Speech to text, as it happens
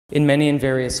In many and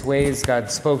various ways,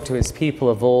 God spoke to his people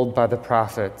of old by the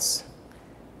prophets.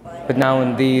 But now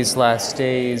in these last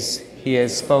days, he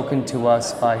has spoken to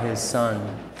us by his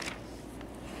Son.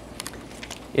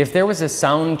 If there was a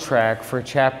soundtrack for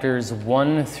chapters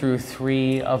 1 through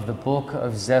 3 of the book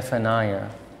of Zephaniah,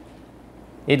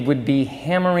 it would be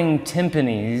hammering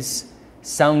timpanis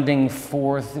sounding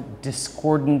forth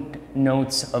discordant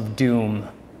notes of doom.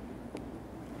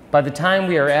 By the time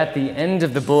we are at the end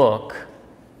of the book,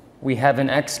 we have an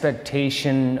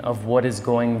expectation of what is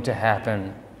going to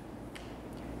happen.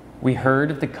 We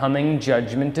heard of the coming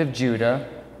judgment of Judah.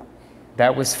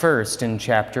 That was first in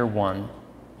chapter 1.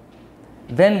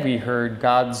 Then we heard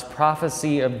God's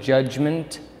prophecy of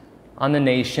judgment on the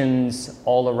nations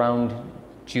all around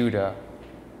Judah,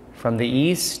 from the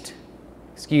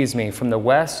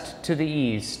west to the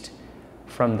east,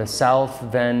 from the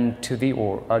south then to the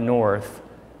north.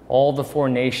 All the 4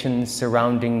 nations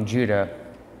surrounding Judah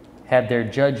had their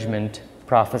judgment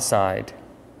prophesied.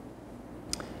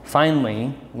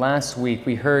 Finally, last week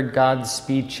we heard God's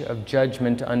speech of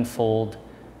judgment unfold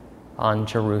on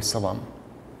Jerusalem.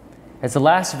 As the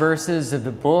last verses of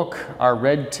the book are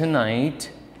read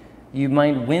tonight, you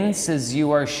might wince as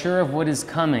you are sure of what is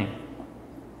coming.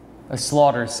 A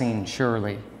slaughter scene,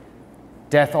 surely.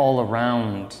 Death all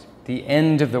around, the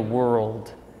end of the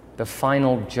world, the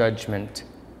final judgment.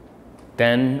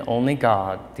 Then only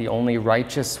God, the only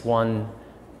righteous one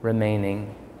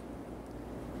remaining.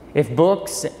 If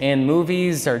books and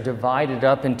movies are divided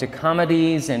up into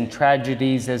comedies and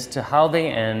tragedies as to how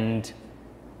they end,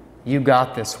 you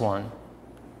got this one.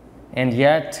 And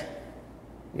yet,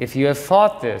 if you have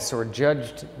thought this or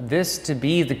judged this to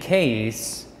be the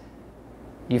case,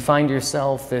 you find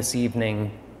yourself this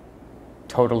evening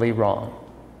totally wrong.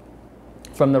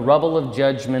 From the rubble of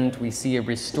judgment, we see a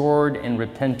restored and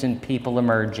repentant people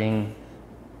emerging,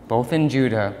 both in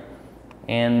Judah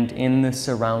and in the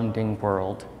surrounding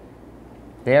world.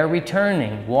 They are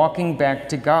returning, walking back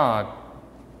to God.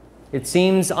 It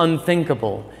seems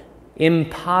unthinkable,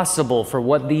 impossible for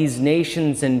what these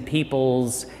nations and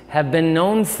peoples have been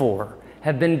known for,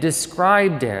 have been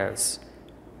described as.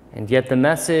 And yet the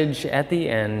message at the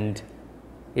end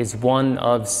is one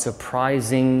of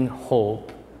surprising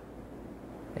hope.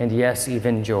 And yes,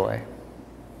 even joy.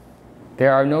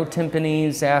 There are no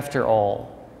timpanis after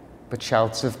all, but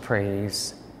shouts of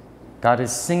praise. God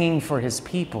is singing for his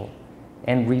people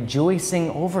and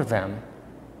rejoicing over them,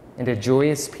 and a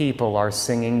joyous people are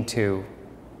singing too.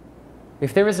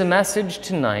 If there is a message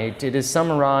tonight, it is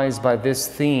summarized by this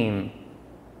theme: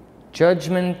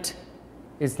 judgment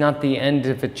is not the end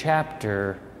of a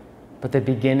chapter, but the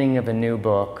beginning of a new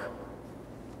book.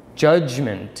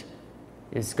 Judgment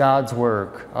is God's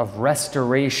work of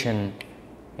restoration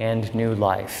and new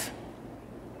life.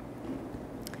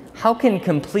 How can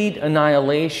complete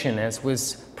annihilation, as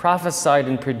was prophesied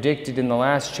and predicted in the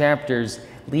last chapters,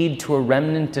 lead to a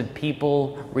remnant of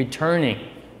people returning?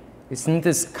 Isn't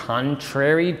this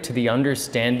contrary to the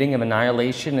understanding of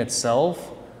annihilation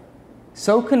itself?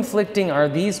 So conflicting are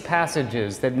these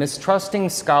passages that mistrusting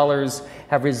scholars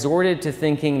have resorted to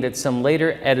thinking that some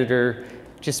later editor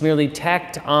just merely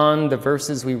tacked on the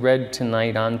verses we read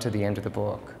tonight onto the end of the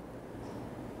book.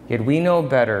 Yet we know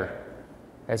better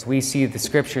as we see the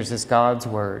scriptures as God's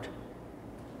word.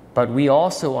 But we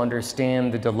also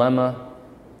understand the dilemma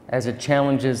as it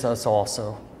challenges us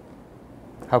also.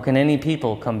 How can any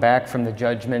people come back from the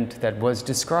judgment that was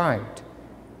described?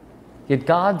 Yet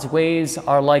God's ways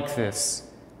are like this.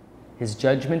 His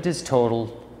judgment is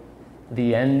total,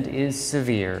 the end is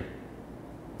severe,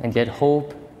 and yet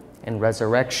hope and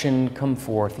resurrection come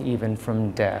forth even from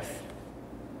death.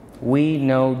 We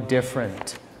know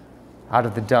different. Out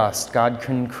of the dust, God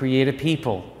can create a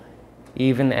people,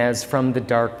 even as from the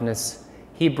darkness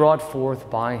he brought forth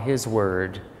by his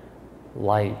word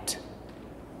light.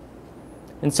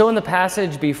 And so in the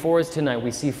passage before us tonight, we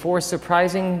see 4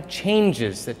 surprising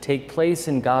changes that take place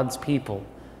in God's people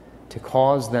to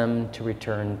cause them to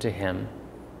return to him.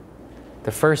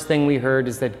 The first thing we heard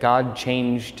is that God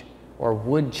changed or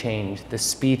would change the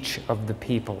speech of the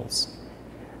peoples.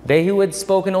 They who had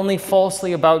spoken only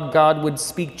falsely about God would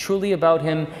speak truly about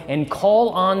him and call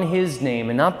on his name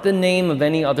and not the name of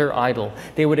any other idol.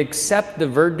 They would accept the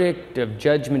verdict of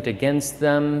judgment against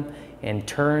them and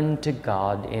turn to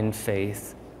God in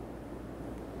faith.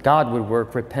 God would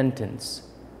work repentance,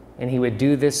 and he would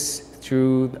do this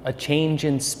through a change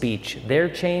in speech, their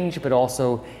change, but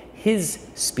also his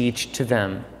speech to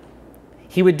them.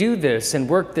 He would do this and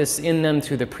work this in them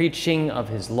through the preaching of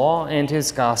his law and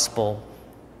his gospel.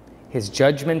 His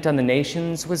judgment on the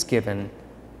nations was given,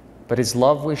 but his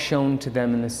love was shown to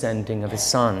them in the sending of his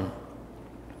Son.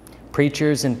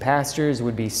 preachers and pastors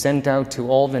would be sent out to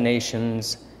all the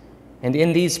nations, and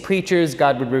in these preachers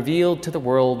God would reveal to the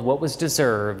world what was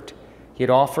deserved.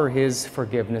 He'd offer his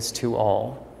forgiveness to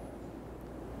all.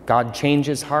 God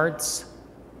changes hearts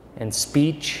and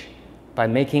speech by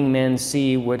making men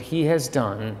see what he has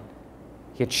done.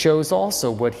 It shows also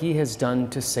what he has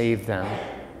done to save them.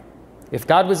 If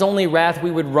God was only wrath, we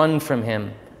would run from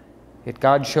him. Yet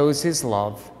God shows his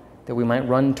love that we might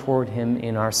run toward him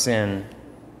in our sin.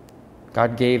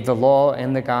 God gave the law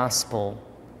and the gospel,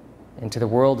 and to the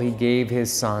world he gave his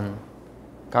Son.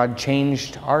 God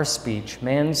changed our speech,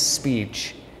 man's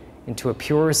speech, into a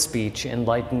pure speech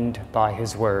enlightened by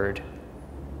his word.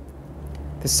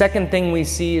 The second thing we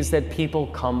see is that people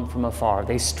come from afar.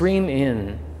 They stream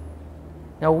in.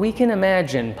 Now we can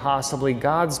imagine possibly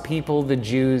God's people, the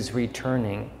Jews,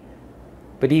 returning.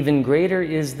 But even greater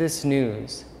is this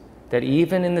news, that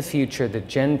even in the future the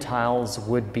Gentiles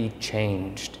would be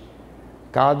changed.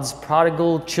 God's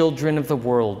prodigal children of the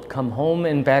world come home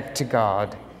and back to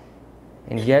God.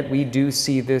 And yet we do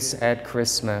see this at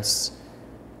Christmas.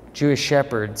 Jewish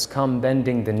shepherds come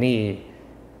bending the knee,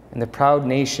 and the proud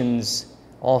nations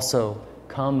also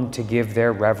come to give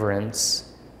their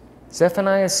reverence.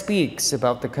 Zephaniah speaks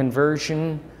about the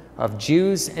conversion of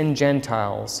Jews and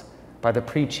Gentiles by the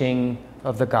preaching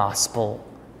of the gospel.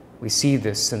 We see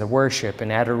this in the worship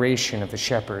and adoration of the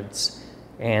shepherds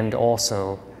and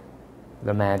also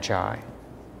the Magi.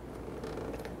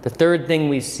 The third thing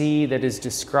we see that is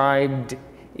described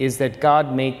is that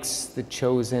God makes the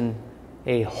chosen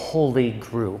a holy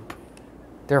group.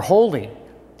 They're holy.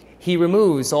 He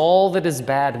removes all that is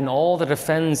bad and all that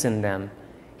offends in them.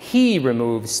 He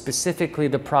removes specifically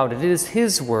the proud. It is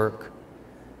his work.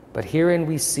 But herein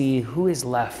we see who is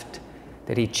left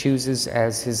that he chooses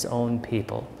as his own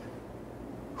people.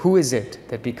 Who is it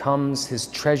that becomes his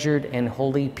treasured and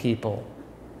holy people?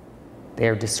 They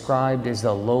are described as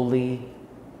the lowly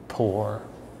poor.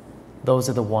 Those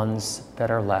are the ones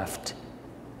that are left.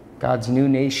 God's new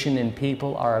nation and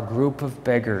people are a group of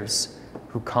beggars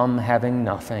who come having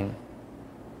nothing.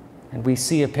 And we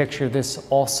see a picture of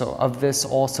this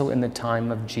also in the time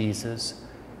of Jesus.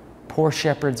 Poor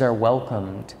shepherds are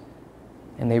welcomed,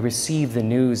 and they receive the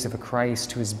news of a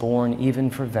Christ who is born even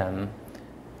for them,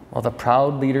 while the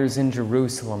proud leaders in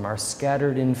Jerusalem are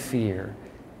scattered in fear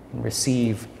and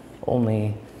receive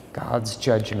only God's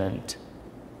judgment.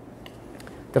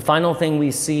 The final thing we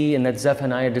see and that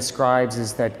Zephaniah describes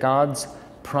is that God's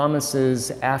promises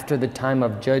after the time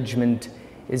of judgment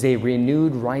is a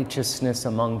renewed righteousness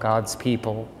among God's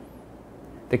people.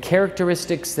 The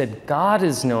characteristics that God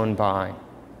is known by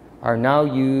are now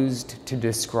used to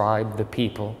describe the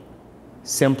people.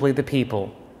 Simply the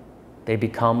people. They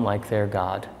become like their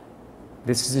God.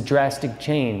 This is a drastic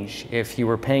change if you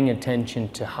were paying attention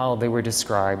to how they were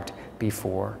described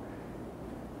before.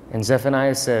 And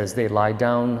Zephaniah says they lie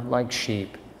down like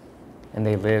sheep and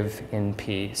they live in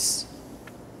peace.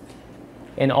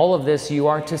 In all of this, you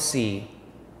are to see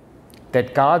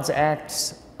that God's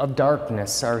acts of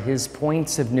darkness are his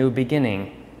points of new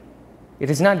beginning.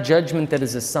 It is not judgment that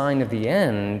is a sign of the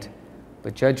end,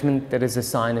 but judgment that is a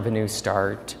sign of a new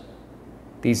start.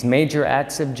 These major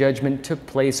acts of judgment took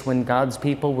place when God's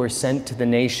people were sent to the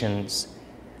nations.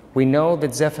 We know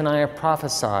that Zephaniah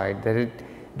prophesied that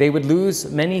they would lose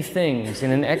many things,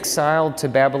 and in exile to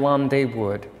Babylon they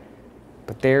would.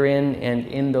 But therein and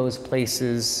in those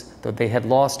places, though they had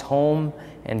lost home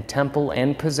and temple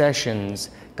and possessions,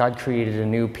 God created a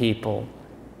new people.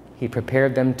 He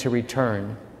prepared them to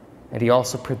return, and he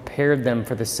also prepared them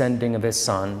for the sending of his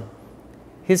Son.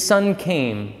 His Son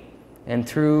came, and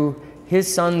through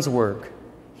his Son's work,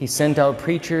 he sent out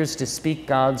preachers to speak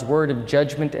God's word of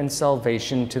judgment and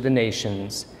salvation to the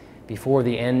nations before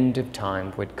the end of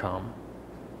time would come.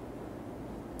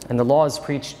 And the law is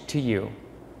preached to you,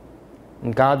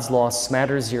 and God's law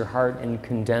smatters your heart and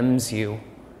condemns you.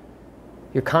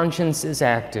 Your conscience is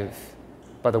active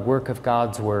by the work of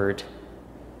God's word.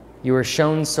 You are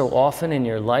shown so often in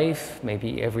your life,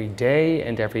 maybe every day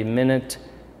and every minute,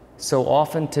 so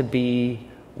often to be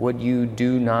what you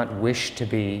do not wish to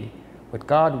be, what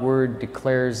God's word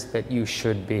declares that you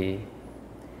should be.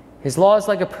 His law is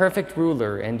like a perfect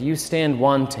ruler, and you stand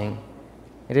wanting.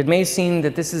 And it may seem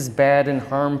that this is bad and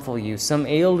harmful you, some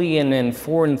alien and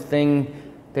foreign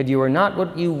thing, that you are not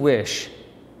what you wish.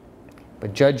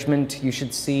 But judgment, you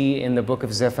should see in the book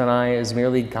of Zephaniah, is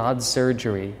merely God's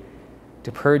surgery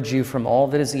to purge you from all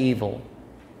that is evil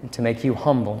and to make you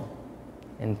humble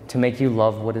and to make you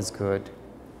love what is good.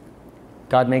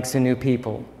 God makes a new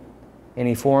people, and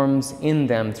he forms in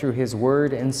them through his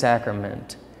word and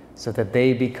sacrament so that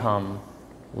they become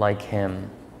like him.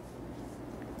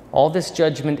 All this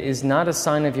judgment is not a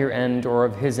sign of your end or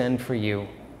of his end for you,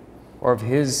 or of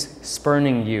his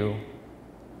spurning you.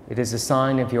 It is a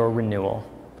sign of your renewal.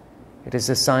 It is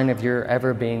a sign of your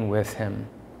ever being with him.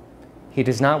 He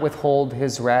does not withhold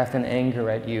his wrath and anger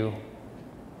at you.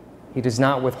 He does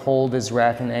not withhold his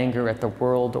wrath and anger at the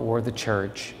world or the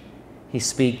church. He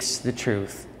speaks the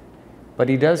truth. But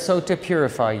he does so to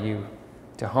purify you,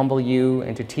 to humble you,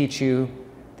 and to teach you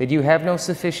that you have no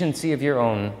sufficiency of your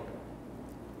own.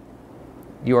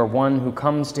 You are one who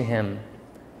comes to him,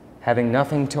 having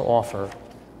nothing to offer,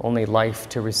 only life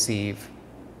to receive.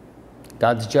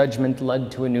 God's judgment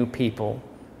led to a new people,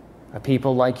 a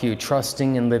people like you,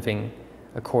 trusting and living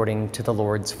according to the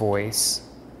Lord's voice.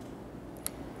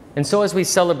 And so as we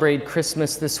celebrate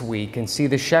Christmas this week and see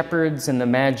the shepherds and the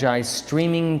magi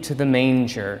streaming to the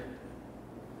manger,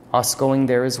 us going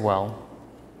there as well,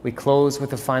 we close with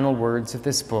the final words of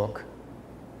this book,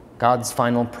 God's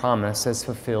final promise as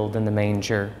fulfilled in the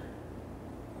manger.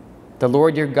 The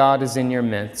Lord your God is in your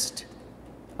midst,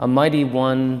 a mighty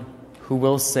one who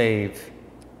will save.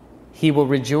 He will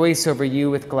rejoice over you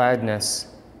with gladness.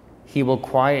 He will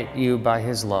quiet you by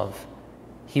his love.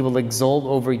 He will exult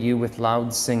over you with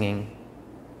loud singing.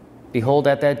 Behold,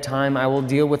 at that time I will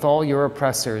deal with all your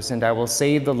oppressors, and I will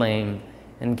save the lame,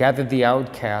 and gather the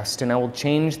outcast, and I will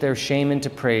change their shame into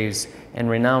praise and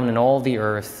renown in all the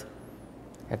earth.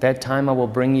 At that time I will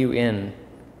bring you in,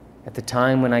 at the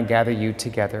time when I gather you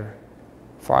together.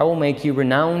 For I will make you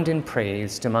renowned and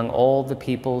praised among all the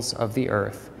peoples of the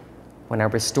earth, when I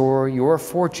restore your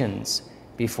fortunes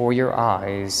before your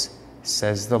eyes,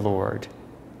 says the Lord.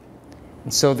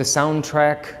 And so the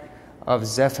soundtrack of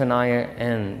Zephaniah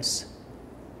ends.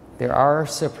 There are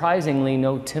surprisingly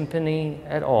no timpani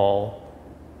at all.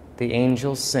 The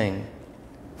angels sing,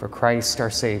 for Christ our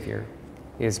Savior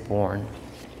is born.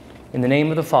 In the name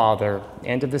of the Father,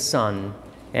 and of the Son,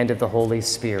 and of the Holy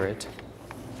Spirit.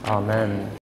 Amen.